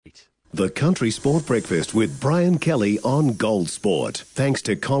The Country Sport Breakfast with Brian Kelly on Gold Sport. Thanks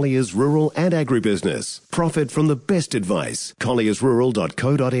to Collier's Rural and Agribusiness. Profit from the best advice.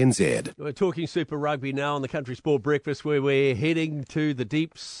 colliersrural.co.nz. We're talking Super Rugby now on the Country Sport Breakfast, where we're heading to the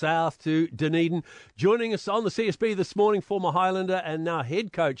deep south to Dunedin. Joining us on the CSB this morning, former Highlander and now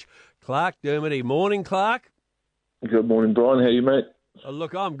head coach Clarke Dermody. Morning, Clarke. Good morning, Brian. How are you, mate?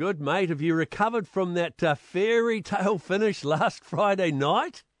 Look, I'm good, mate. Have you recovered from that fairy tale finish last Friday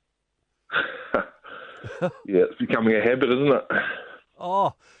night? Yeah, it's becoming a habit, isn't it?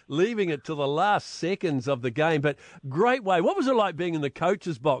 Oh, leaving it to the last seconds of the game, but great way. What was it like being in the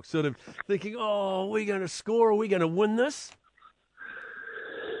coach's box, sort of thinking, oh, are we going to score? Are we going to win this?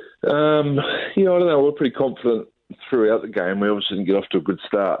 I don't know. We're pretty confident throughout the game. We obviously didn't get off to a good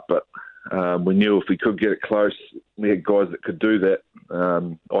start, but we knew if we could get it close, we had guys that could do that.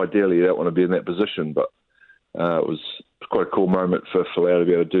 Ideally, you don't want to be in that position, but it was quite a cool moment for Lau to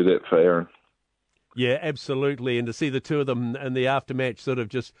be able to do that for Aaron. Yeah, absolutely. And to see the two of them in the aftermatch sort of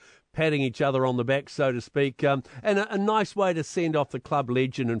just patting each other on the back, so to speak. And a nice way to send off the club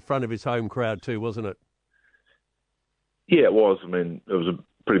legend in front of his home crowd too, wasn't it? Yeah, it was. I mean, it was a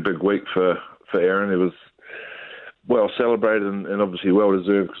pretty big week for Aaron. It was well celebrated and obviously well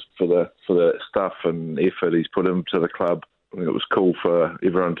deserved for the stuff and effort he's put into the club. I think it was cool for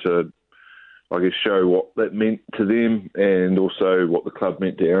everyone to, I guess, show what that meant to them and also what the club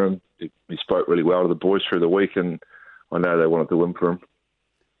meant to Aaron. He spoke really well to the boys through the week, and I know they wanted to win for him.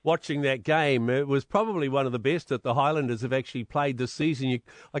 Watching that game, it was probably one of the best that the Highlanders have actually played this season.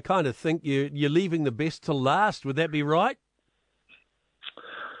 I kind of think you're leaving the best to last. Would that be right?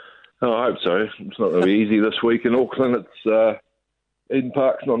 Oh, I hope so. It's not going to be easy this week in Auckland. It's Eden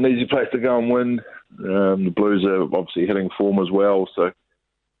Park's not an easy place to go and win. The Blues are obviously hitting form as well, so it's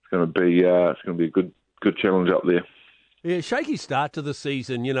going to be a good challenge up there. Yeah, shaky start to the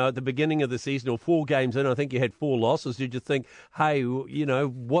season. You know, at the beginning of the season, or 4 games in, I think you had 4 losses. Did you think, hey, you know,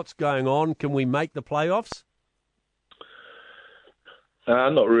 what's going on? Can we make the playoffs?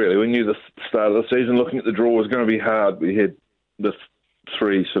 Not really. We knew the start of the season, looking at the draw, was going to be hard. We had the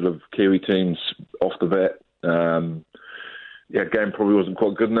 3 sort of Kiwi teams off the bat. Game probably wasn't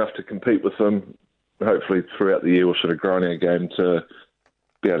quite good enough to compete with them. Hopefully throughout the year we'll sort of grind our game to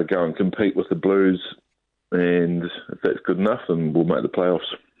be able to go and compete with the Blues. And if that's good enough, then we'll make the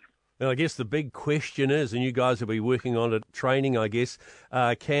playoffs. Now, I guess the big question is, and you guys will be working on it, training, I guess,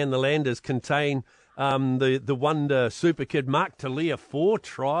 can the Landers contain the wonder super kid Mark Talia? 4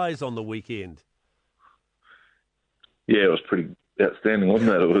 tries on the weekend. Yeah, it was pretty outstanding,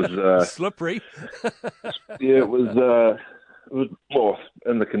 wasn't it? It was slippery. Yeah, it was well,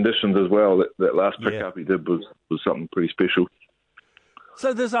 in the conditions as well. That last pick-up he did was something pretty special.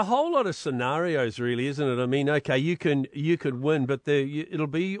 So there's a whole lot of scenarios, really, isn't it? I mean, okay, you can win, but it'll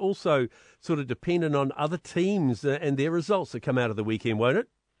be also sort of dependent on other teams and their results that come out of the weekend, won't it?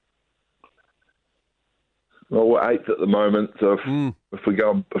 Well, we're 8th at the moment, so if we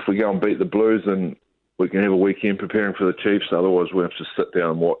go and beat the Blues, then we can have a weekend preparing for the Chiefs. Otherwise, we have to sit down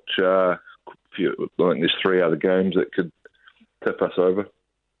and watch. I think there's 3 other games that could tip us over.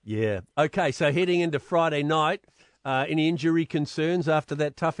 Yeah. Okay, so heading into Friday night. Any injury concerns after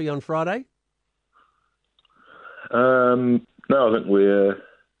that toughie on Friday? No, I think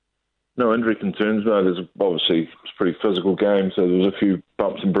no injury concerns. No, there's obviously it's a pretty physical game, so there's a few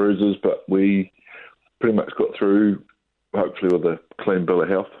bumps and bruises, but we pretty much got through, hopefully, with a clean bill of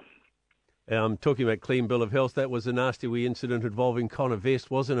health. Talking about clean bill of health, that was a nasty wee incident involving Connor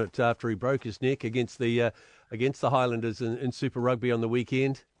Vest, wasn't it, after he broke his neck against the Highlanders in Super Rugby on the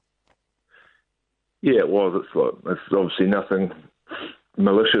weekend? Yeah, it was. It's obviously nothing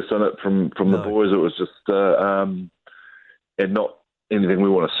malicious in it from the boys. It was just and not anything we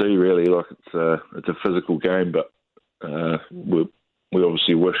want to see really. Like it's a physical game, but we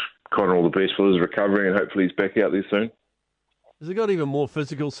obviously wish Connor all the best for his recovery, and hopefully he's back out there soon. Has it got even more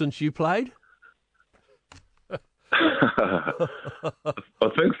physical since you played? I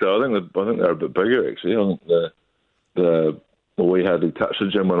think so. I think they're a bit bigger actually. I think we hardly touched the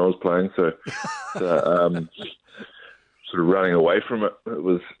gym when I was playing, so sort of running away from it. It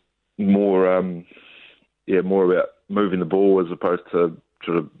was more about moving the ball as opposed to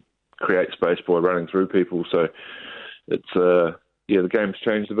sort of create space by running through people. So it's the game's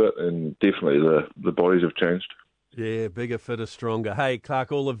changed a bit, and definitely the bodies have changed. Yeah, bigger, fitter, stronger. Hey,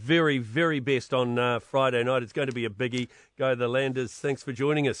 Clarke, all the very, very best on Friday night. It's going to be a biggie. Go the Landers. Thanks for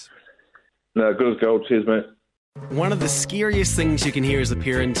joining us. No, good as gold. Cheers, mate. One of the scariest things you can hear as a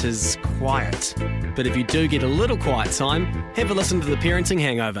parent is quiet. But if you do get a little quiet time, have a listen to The Parenting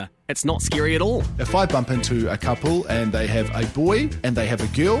Hangover. it's not scary at all. If I bump into a couple and they have a boy and they have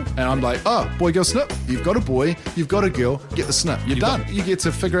a girl, and I'm like, oh, boy, girl, snip. You've got a boy, you've got a girl, get the snip. You're done. You get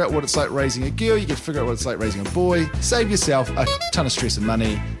to figure out what it's like raising a girl, you get to figure out what it's like raising a boy, save yourself a ton of stress and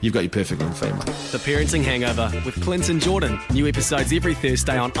money, you've got your perfect little family. The Parenting Hangover with Clint and Jordan. New episodes every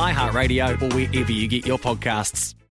Thursday on iHeartRadio or wherever you get your podcasts.